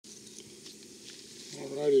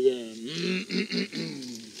Alrighty then.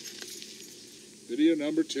 Video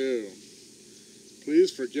number 2.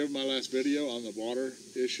 Please forgive my last video on the water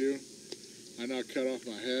issue. I know I cut off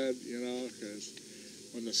my head, because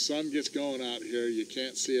when the sun gets going out here, you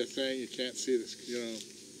can't see a thing. You can't see this,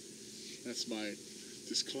 That's my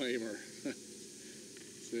disclaimer.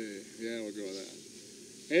 See, yeah, we'll go with that.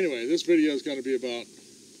 Anyway, this video is going to be about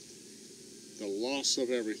the loss of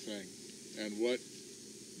everything and what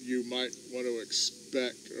you might want to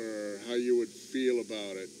expect or how you would feel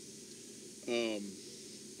about it.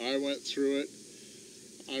 I went through it.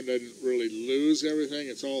 I didn't really lose everything.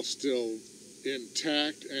 It's all still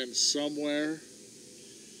intact and somewhere.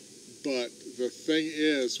 But the thing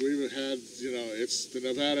is, we've had, it's the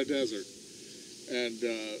Nevada desert. And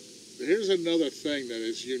here's another thing that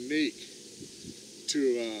is unique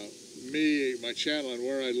to me, my channel, and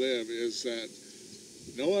where I live, is that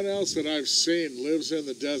no one else that I've seen lives in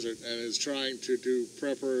the desert and is trying to do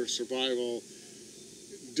prepper, survival,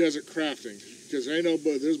 desert crafting. Because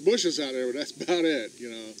there's bushes out there, but that's about it,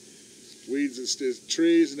 Weeds and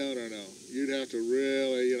trees, no. You'd have to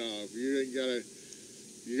really, if you ain't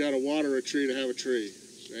you gotta water a tree to have a tree.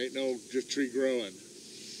 There ain't no just tree growing.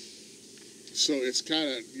 So it's kind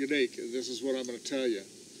of unique. This is what I'm going to tell you.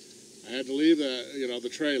 I had to leave the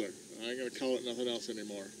trailer. I ain't going to call it nothing else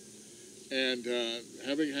anymore. And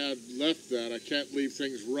having left that, I can't leave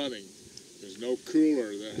things running. There's no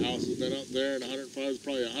cooler. The house has been up there, and 105 is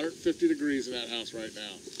probably 150 degrees in that house right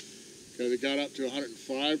now. Because it got up to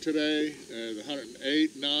 105 today, and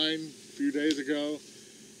 108, 9 a few days ago,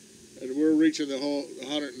 and we're reaching the whole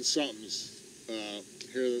 100 and somethings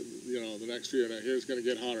here. The next few. Now here it's going to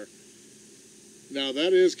get hotter. Now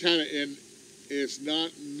that is kind of it's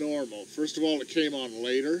not normal. First of all, it came on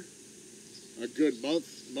later, a good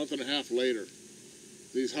month and a half later.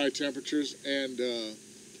 These high temperatures, and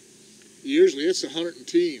usually it's 100 and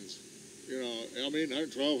teens.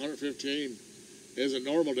 112, 115 is a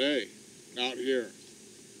normal day out here.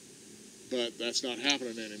 But that's not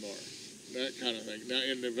happening anymore. That kind of thing. Now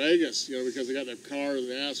in Vegas, because they got their cars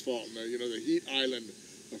and the asphalt and the heat island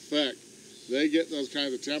effect, they get those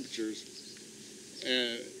kinds of temperatures.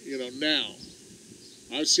 And, now,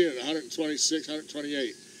 I've seen it 126,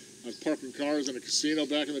 128. I was parking cars in a casino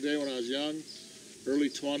back in the day when I was young, early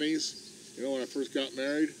 20s, when I first got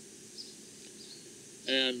married.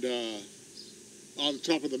 And on the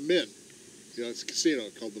top of the Mint, it's a casino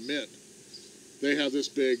called the Mint. They have this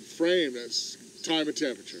big frame that's time and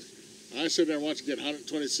temperature. I sit there and watch it get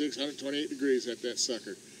 126, 128 degrees at that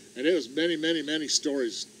sucker. And it was many, many, many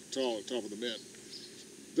stories tall on top of the Mint.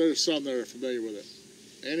 There's some that are familiar with it.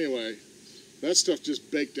 Anyway, that stuff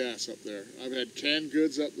just baked ass up there. I've had canned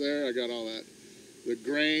goods up there. I got all that. The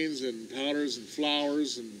grains and powders and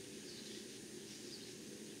flours, and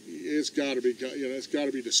it's got to be, it's got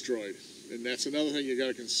to be destroyed. And that's another thing you got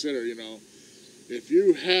to consider, If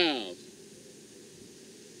you have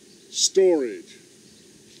storage,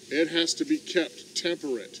 it has to be kept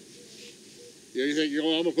temperate. You think, I'm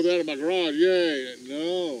going to put that in my garage. Yay.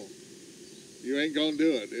 No. You ain't going to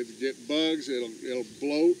do it. It'll get bugs. It'll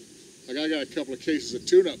bloat. Like I got a couple of cases of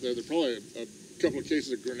tuna up there. There's probably a couple of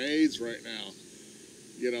cases of grenades right now.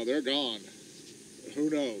 They're gone. Who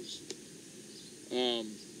knows?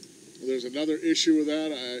 There's another issue with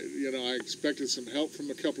that. I expected some help from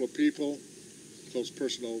a couple of people, close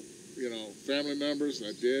personal, family members, and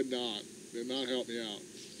I did not help me out.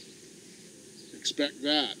 Expect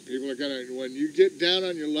that. People are going to, when you get down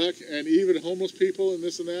on your luck, and even homeless people and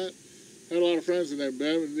this and that, I had a lot of friends, and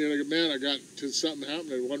man, I got to something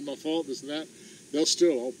happened, it wasn't my fault, this and that. They'll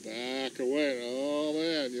still back away. Oh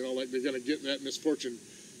man, like they're going to get that misfortune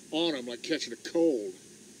on them, like catching a cold.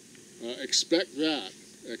 Expect that.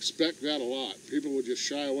 Expect that a lot. People will just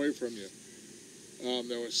shy away from you.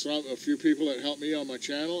 There was a few people that helped me on my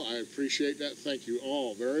channel. I appreciate that. Thank you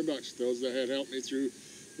all very much. Those that had helped me through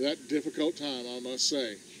that difficult time, I must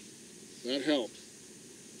say, that helped.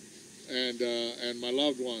 And my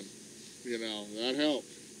loved one. That helped.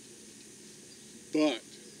 But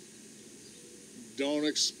don't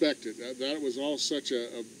expect it. That was all such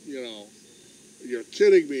a you're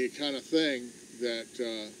kidding me kind of thing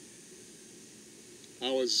that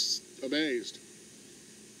I was amazed.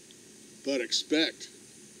 But expect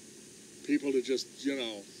people to just,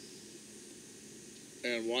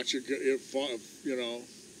 and watch it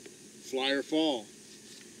fly or fall,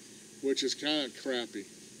 which is kind of crappy.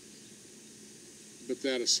 But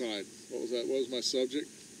that aside, what was that? What was my subject?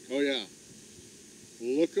 Oh yeah.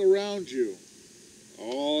 Look around you.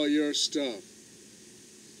 All your stuff.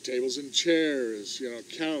 Tables and chairs,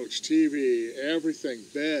 couch, TV, everything,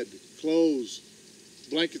 bed, clothes,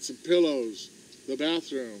 blankets and pillows, the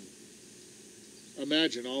bathroom.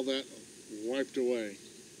 Imagine all that wiped away.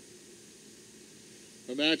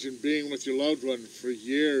 Imagine being with your loved one for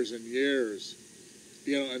years and years,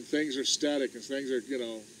 and things are static and things are,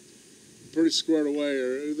 pretty squared away,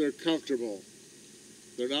 or they're comfortable.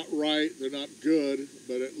 They're not right, they're not good,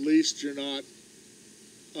 but at least you're not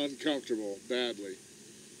uncomfortable badly.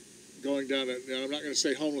 Going down it, and I'm not going to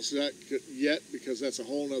say homeless yet because that's a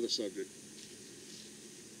whole other subject.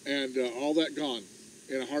 And all that gone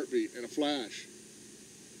in a heartbeat, in a flash,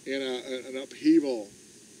 in an upheaval.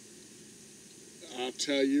 I'll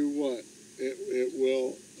tell you what, it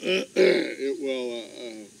will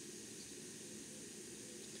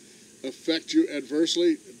affect you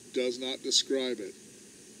adversely. Does not describe it.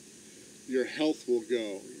 Your health will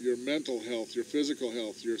go, your mental health, your physical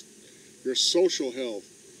health, your social health,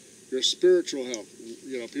 your spiritual health.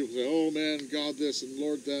 People say, oh man, God this and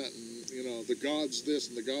Lord that, and the God's this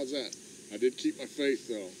and the God's that. I did keep my faith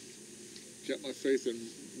though. Kept my faith in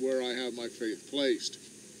where I have my faith placed.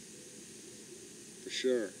 For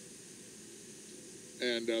sure.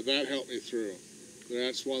 And that helped me through.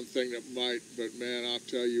 That's one thing that might, but man, I'll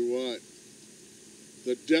tell you what,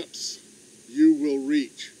 the depths you will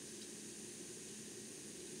reach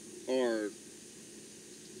are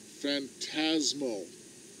phantasmal.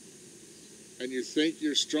 And you think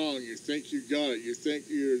you're strong, you think you got it, you think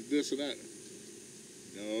you're this and that.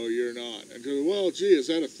 No, you're not. And go, well, gee, is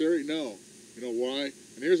that a theory? No. You know why?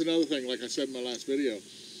 And here's another thing, like I said in my last video.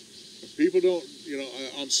 If people don't,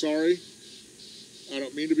 I'm sorry. I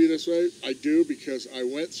don't mean to be this way. I do, because I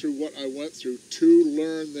went through what I went through to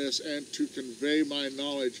learn this and to convey my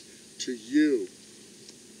knowledge to you.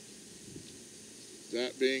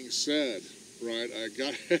 That being said, right, I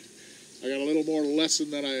got a little more lesson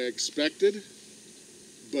than I expected,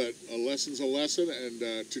 but a lesson's a lesson, and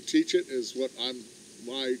to teach it is what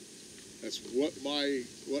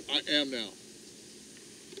what I am now.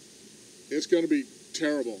 It's going to be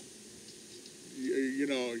terrible.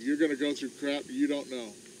 You're going to go through crap you don't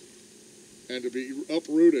know, and to be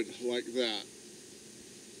uprooted like that,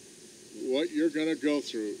 what you're going to go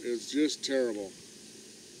through is just terrible.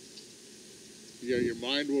 Yeah, your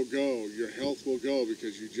mind will go, your health will go,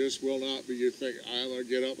 because you just will not be. You think, I'm going to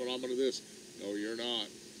get up and I'm going to this. No, you're not.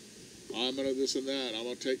 I'm going to this and that. I'm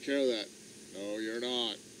going to take care of that. No, you're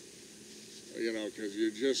not. Because you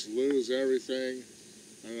just lose everything.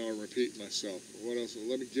 I know I'm repeating myself. What else?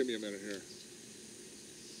 Give me a minute here.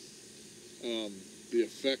 The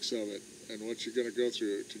effects of it and what you're going to go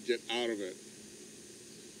through to get out of it.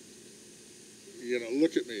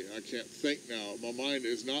 Look at me. I can't think now. My mind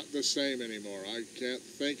is not the same anymore. I can't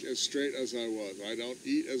think as straight as I was. I don't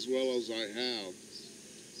eat as well as I have.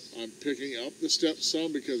 I'm picking up the steps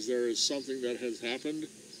some because there is something that has happened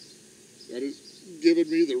that has given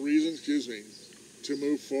me the reason, to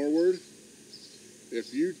move forward.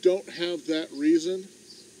 If you don't have that reason,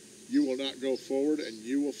 you will not go forward and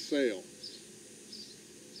you will fail.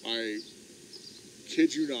 I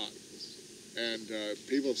kid you not. And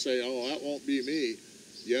people say, oh, that won't be me.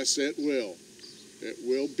 Yes, it will. It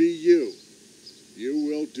will be you. You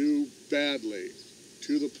will do badly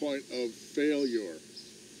to the point of failure.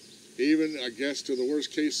 Even, I guess, to the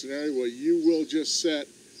worst case scenario, where you will just sit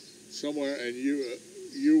somewhere and you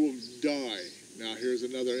will die. Now, here's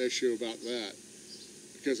another issue about that.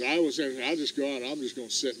 Because I was saying, I'll just go out and I'm just going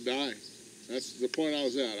to sit and die. That's the point I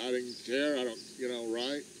was at. I didn't care. I don't,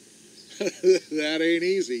 right? That ain't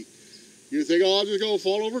easy. You think, oh, I'll just go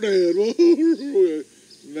fall over dead.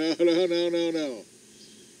 No.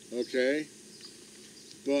 Okay?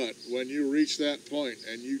 But when you reach that point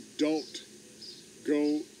and you don't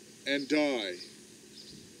go and die,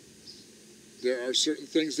 there are certain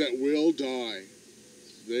things that will die.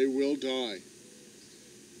 They will die.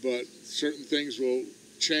 But certain things will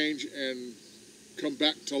change and come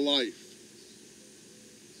back to life,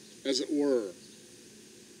 as it were.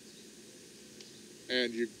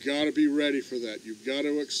 And you've got to be ready for that. You've got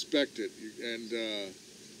to expect it. And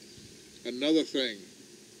another thing,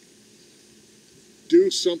 do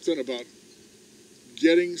something about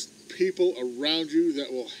getting people around you that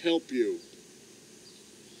will help you.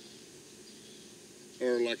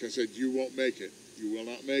 Or like I said, you won't make it. You will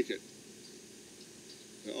not make it.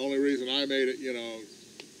 The only reason I made it,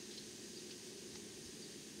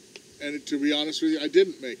 and to be honest with you, I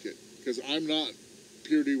didn't make it, because I'm not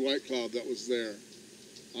Pure D White Cloud that was there.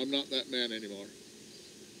 I'm not that man anymore.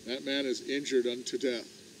 That man is injured unto death.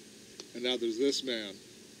 And now there's this man.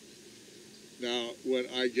 Now, when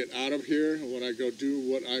I get out of here, when I go do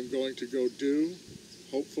what I'm going to go do,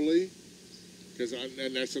 hopefully,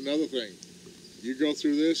 and that's another thing. You go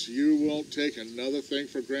through this, you won't take another thing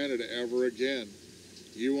for granted ever again.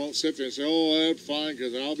 You won't sit there and say, oh, that's fine,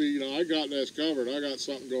 because I'll be, I got this covered. I got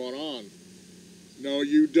something going on. No,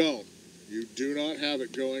 you don't. You do not have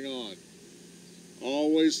it going on.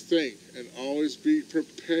 Always think and always be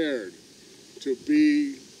prepared to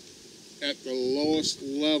be at the lowest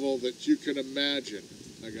level that you can imagine.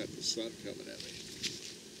 I got the sun coming at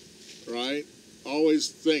me. Right? Always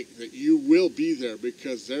think that you will be there,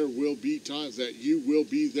 because there will be times that you will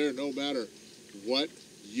be there no matter what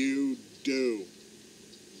you do.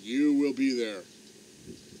 You will be there.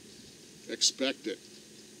 Expect it.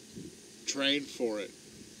 Train for it.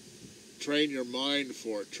 Train your mind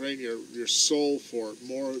for it. Train your soul for it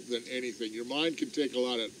more than anything. Your mind can take a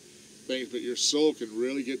lot of things, but your soul can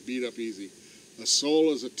really get beat up easy. A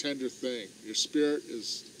soul is a tender thing. Your spirit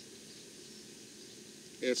is,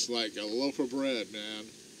 it's like a loaf of bread, man.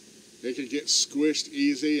 It can get squished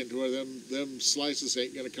easy into where them slices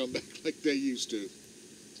ain't going to come back like they used to.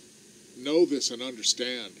 Know this and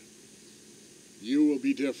understand. You will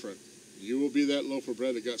be different. You will be that loaf of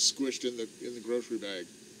bread that got squished in the grocery bag.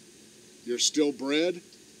 You're still bread,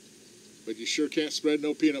 but you sure can't spread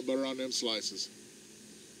no peanut butter on them slices.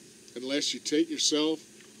 Unless you take yourself,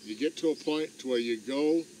 you get to a point to where you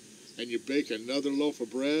go and you bake another loaf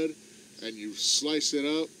of bread and you slice it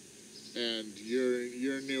up and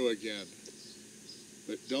you're new again.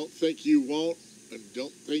 But don't think you won't, and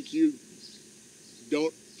don't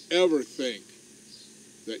ever think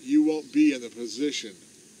that you won't be in the position,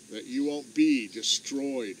 that you won't be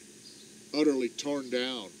destroyed, utterly torn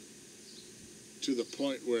down, to the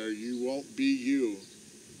point where you won't be you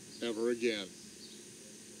ever again.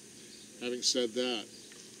 Having said that,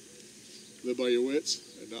 live by your wits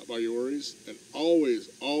and not by your worries, and always,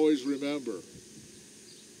 always remember,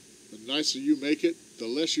 the nicer you make it, the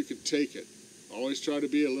less you can take it. Always try to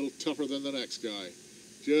be a little tougher than the next guy.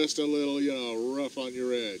 Just a little, rough on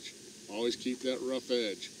your edge. Always keep that rough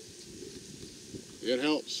edge. It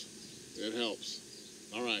helps. It helps.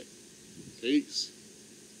 All right. Peace.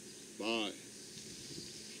 Bye.